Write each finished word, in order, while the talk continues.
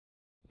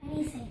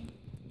missing.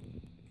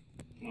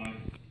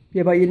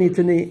 Yeah, but you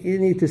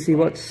need to see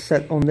what's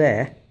set on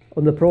there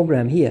on the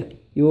program here.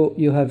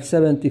 You have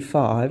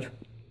 75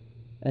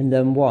 and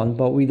then 1,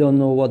 but we don't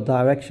know what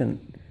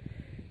direction.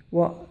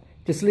 Well,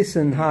 just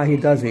listen how he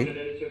does it.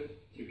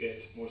 To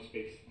get more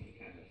space on the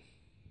canvas.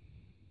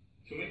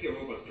 To make your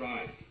robot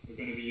drive, we're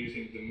going to be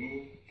using the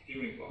Move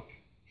steering block.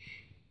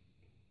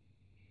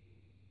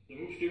 The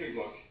Move steering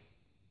block,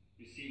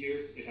 you see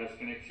here, it has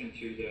connection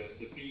to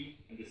the B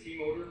and the C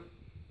motor,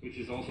 which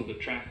is also the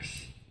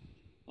tracks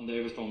on the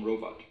Everstorm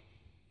robot.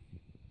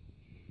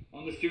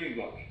 On the steering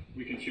block,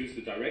 we can choose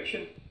the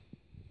direction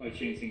by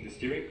changing the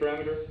steering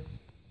parameter.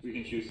 We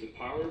can choose the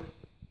power,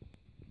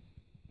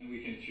 and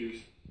we can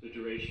choose the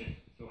duration,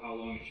 so how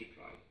long it should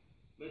drive.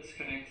 Let's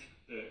connect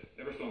the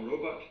Everstorm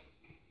robot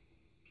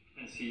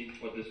and see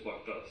what this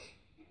block does.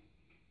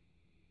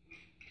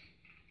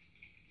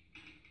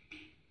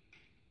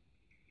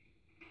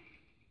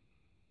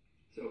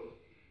 So,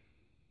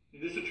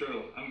 in this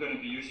tutorial, I'm going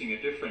to be using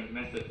a different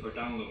method for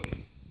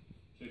downloading.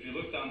 So if you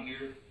look down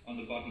here on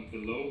the button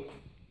below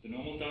the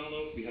normal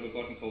download, we have a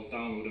button called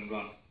Download and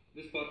Run.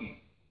 This button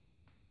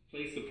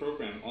plays the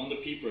program on the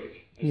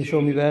P-brake. Can you show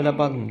me where the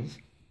buttons?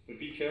 But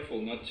be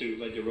careful not to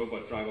let your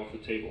robot drive off the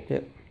table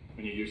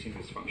when you're using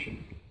this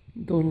function.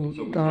 Don't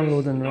so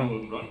download and run. Download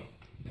and run.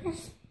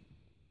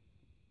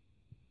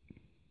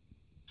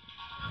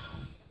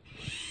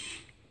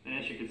 And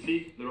as you can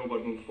see, the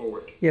robot moved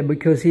forward. Yeah,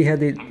 because he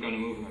had it. I'm going to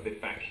move him a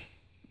bit back,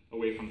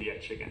 away from the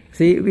edge again.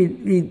 See, we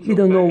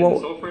don't know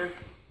what. Software,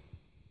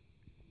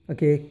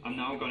 okay. I'm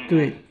now going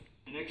to add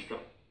an extra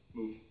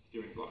move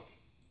steering block.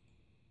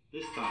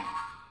 This time,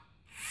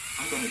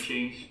 I'm going to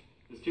change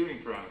the steering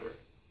parameter,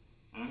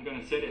 and I'm going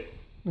to set it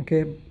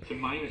to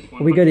minus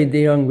 100. We got it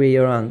the wrong way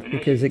around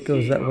because it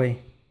goes that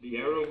way. The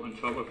arrow on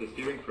top of the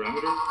steering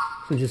parameter.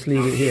 So just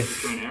leave it here.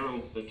 To an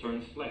arrow that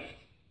turns left.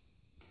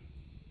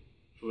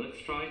 So let's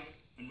try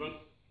and run.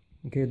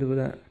 Okay, do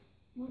that.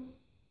 Okay.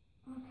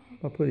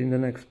 I'll put it in the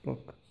next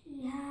block.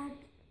 Yeah.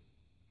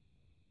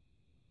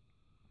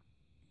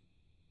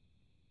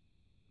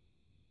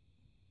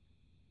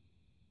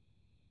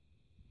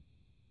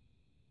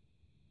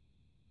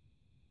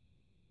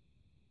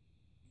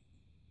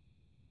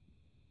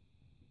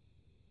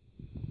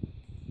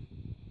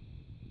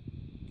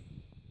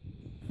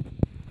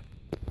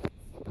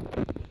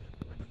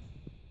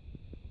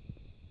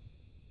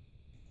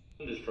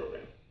 This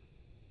program.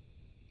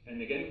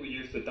 And again, we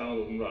use the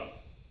download and run.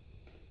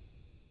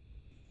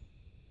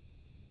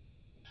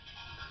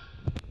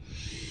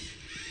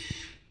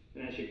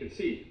 And as you can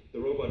see, the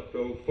robot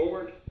drove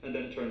forward and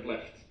then turned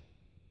left.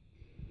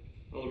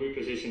 I'll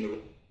reposition the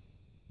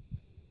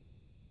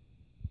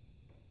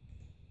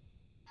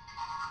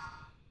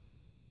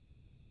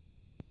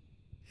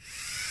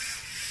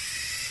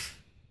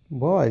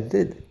Boy, it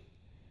did.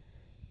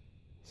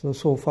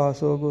 So far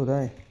so good,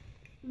 eh?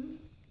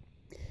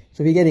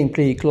 So we're getting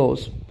pretty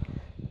close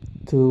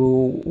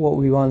to what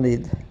we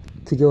wanted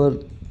to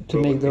go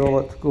to make the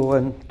robot go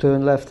and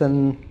turn left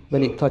and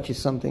when it touches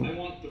something. I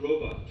want the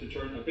robot to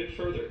turn a bit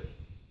further.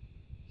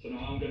 So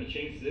now I'm going to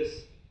change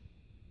this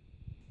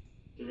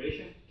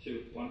duration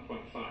to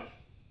 1.5.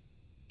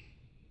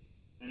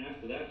 And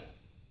after that,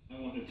 I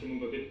want it to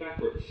move a bit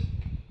backwards.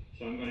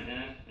 So I'm going to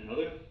add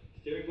another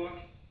steering block.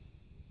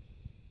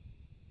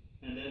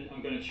 And then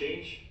I'm going to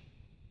change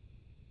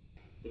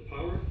the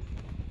power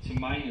to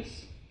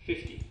minus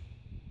 50.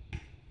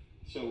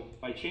 So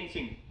by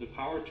changing the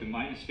power to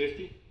minus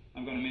 50,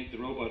 I'm going to make the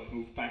robot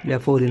move backwards. Yeah,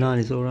 49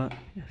 is alright.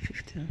 Yeah,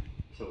 50.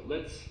 So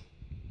let's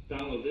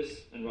download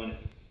this and run it.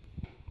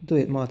 Do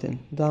it, Martin.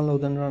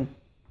 Download and run.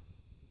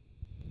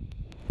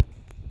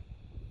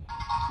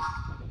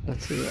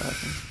 Let's see what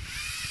happens.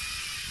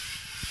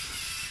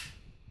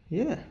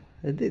 Yeah,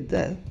 I did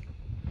that.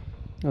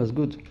 That was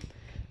good.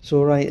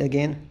 So right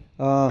again,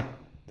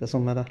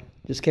 doesn't matter.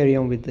 Just carry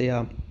on with the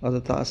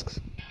other tasks.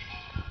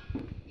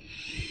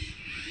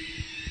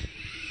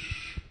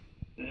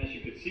 And as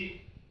you can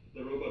see,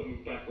 the robot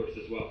moved backwards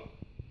as well.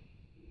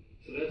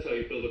 So that's how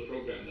you build a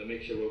program that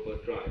makes your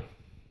robot drive.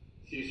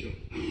 See you soon.